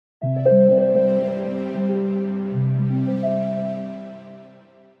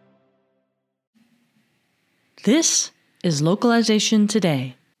This is Localization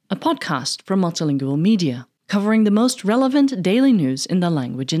Today, a podcast from Multilingual Media, covering the most relevant daily news in the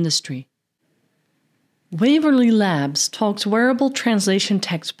language industry. Waverly Labs talks wearable translation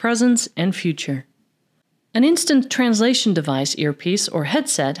text presence and future. An instant translation device earpiece or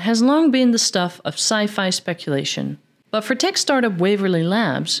headset has long been the stuff of sci-fi speculation. But for tech startup Waverly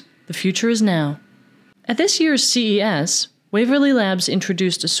Labs, the future is now. At this year's CES, Waverly Labs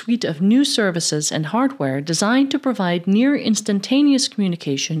introduced a suite of new services and hardware designed to provide near-instantaneous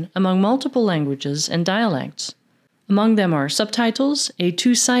communication among multiple languages and dialects. Among them are subtitles, a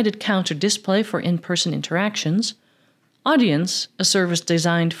two-sided counter display for in-person interactions, Audience, a service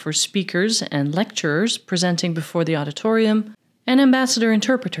designed for speakers and lecturers presenting before the auditorium, and Ambassador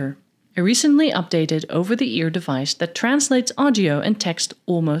Interpreter, a recently updated over-the-ear device that translates audio and text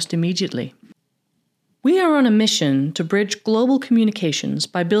almost immediately. We are on a mission to bridge global communications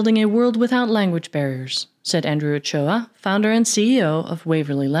by building a world without language barriers, said Andrew Ochoa, founder and CEO of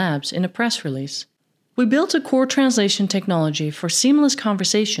Waverly Labs, in a press release. We built a core translation technology for seamless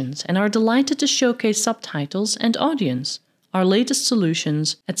conversations and are delighted to showcase subtitles and Audience, our latest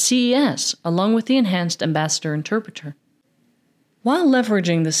solutions, at CES, along with the enhanced Ambassador Interpreter. While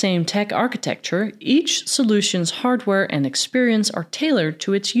leveraging the same tech architecture, each solution's hardware and experience are tailored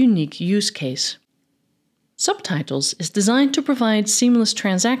to its unique use case. Subtitles is designed to provide seamless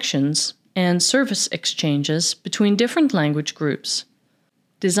transactions and service exchanges between different language groups.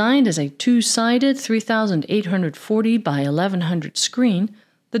 Designed as a two-sided 3840 by 1100 screen,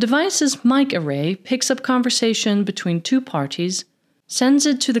 the device's mic array picks up conversation between two parties, sends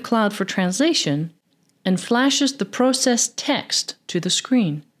it to the cloud for translation, and flashes the processed text to the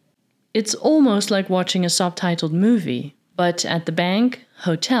screen. It's almost like watching a subtitled movie, but at the bank,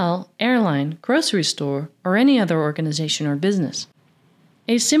 hotel, airline, grocery store, or any other organization or business.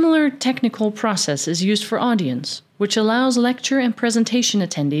 A similar technical process is used for Audience, which allows lecture and presentation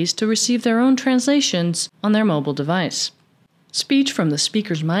attendees to receive their own translations on their mobile device. Speech from the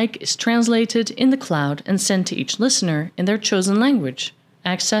speaker's mic is translated in the cloud and sent to each listener in their chosen language,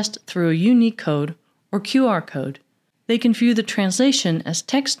 accessed through a unique code or QR code. They can view the translation as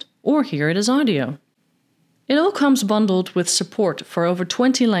text or hear it as audio. It all comes bundled with support for over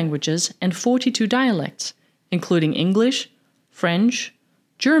 20 languages and 42 dialects, including English, French,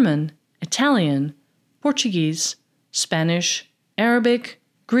 German, Italian, Portuguese, Spanish, Arabic,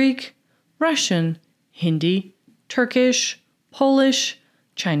 Greek, Russian, Hindi, Turkish, Polish,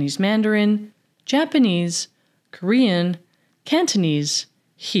 Chinese Mandarin, Japanese, Korean, Cantonese,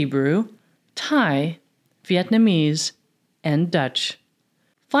 Hebrew, Thai, Vietnamese, and Dutch.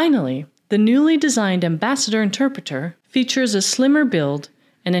 Finally, the newly designed Ambassador Interpreter features a slimmer build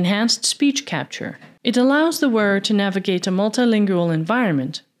and enhanced speech capture. It allows the wearer to navigate a multilingual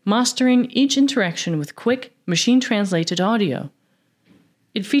environment, mastering each interaction with quick, machine-translated audio.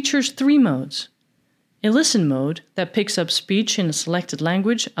 It features 3 modes: a listen mode that picks up speech in a selected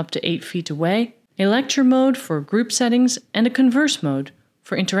language up to 8 feet away, a lecture mode for group settings, and a converse mode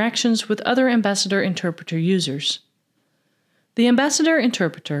for interactions with other Ambassador Interpreter users. The Ambassador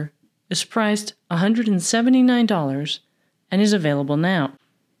Interpreter is priced $179 and is available now.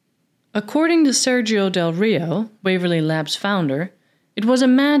 According to Sergio Del Rio, Waverly Labs founder, it was a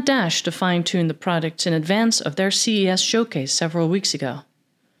mad dash to fine-tune the products in advance of their CES showcase several weeks ago.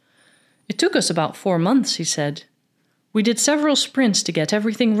 It took us about 4 months, he said. We did several sprints to get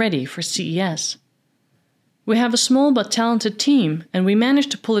everything ready for CES. We have a small but talented team, and we managed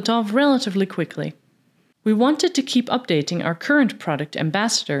to pull it off relatively quickly. We wanted to keep updating our current product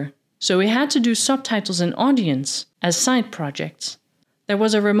Ambassador, so we had to do subtitles and Audience as side projects. There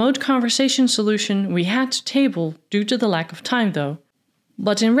was a remote conversation solution we had to table due to the lack of time, though.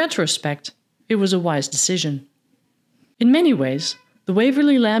 But in retrospect, it was a wise decision. In many ways, the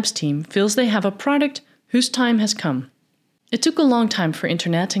Waverly Labs team feels they have a product whose time has come. It took a long time for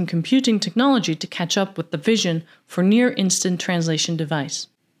internet and computing technology to catch up with the vision for near-instant translation device.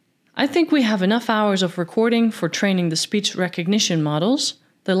 I think we have enough hours of recording for training the speech recognition models.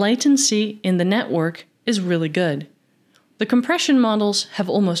 The latency in the network is really good. The compression models have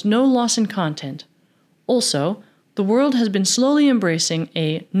almost no loss in content. Also, the world has been slowly embracing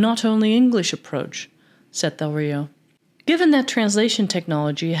a not only English approach, said Del Rio. Given that translation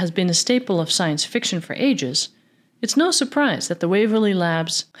technology has been a staple of science fiction for ages, it's no surprise that the Waverly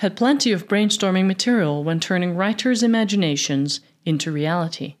Labs had plenty of brainstorming material when turning writers' imaginations into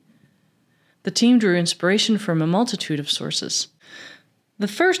reality. The team drew inspiration from a multitude of sources. The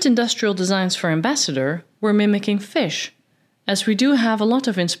first industrial designs for Ambassador were mimicking fish, as we do have a lot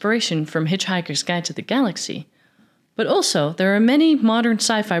of inspiration from Hitchhiker's Guide to the Galaxy. But also, there are many modern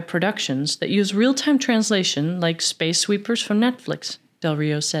sci-fi productions that use real-time translation like Space Sweepers from Netflix, Del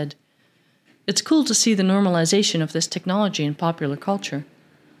Rio said. It's cool to see the normalization of this technology in popular culture.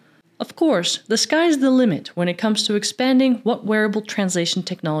 Of course, the sky's the limit when it comes to expanding what wearable translation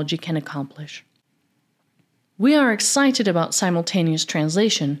technology can accomplish. We are excited about simultaneous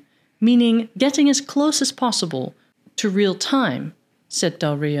translation, meaning getting as close as possible to real time, said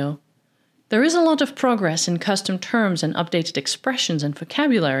Del Rio. There is a lot of progress in custom terms and updated expressions and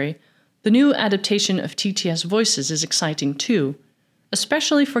vocabulary. The new adaptation of TTS voices is exciting too,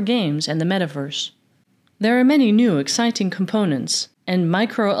 especially for games and the metaverse. There are many new exciting components and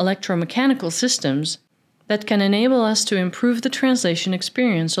micro-electromechanical systems that can enable us to improve the translation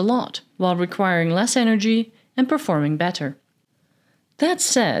experience a lot while requiring less energy and performing better. That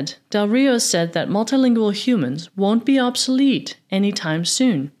said, Del Rio said that multilingual humans won't be obsolete anytime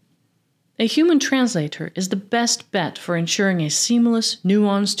soon. A human translator is the best bet for ensuring a seamless,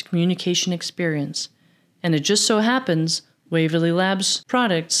 nuanced communication experience, and it just so happens Waverly Labs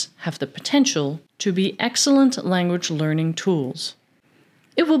products have the potential to be excellent language learning tools.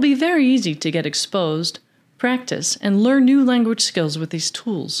 It will be very easy to get exposed, practice, and learn new language skills with these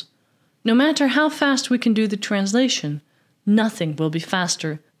tools. No matter how fast we can do the translation, nothing will be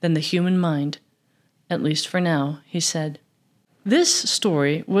faster than the human mind. At least for now, he said. This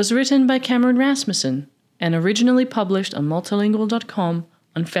story was written by Cameron Rasmussen and originally published on multilingual.com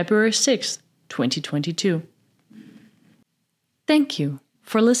on February 6, 2022. Thank you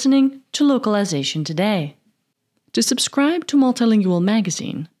for listening to Localization Today. To subscribe to Multilingual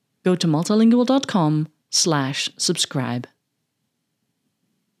magazine, go to multilingual.com/subscribe.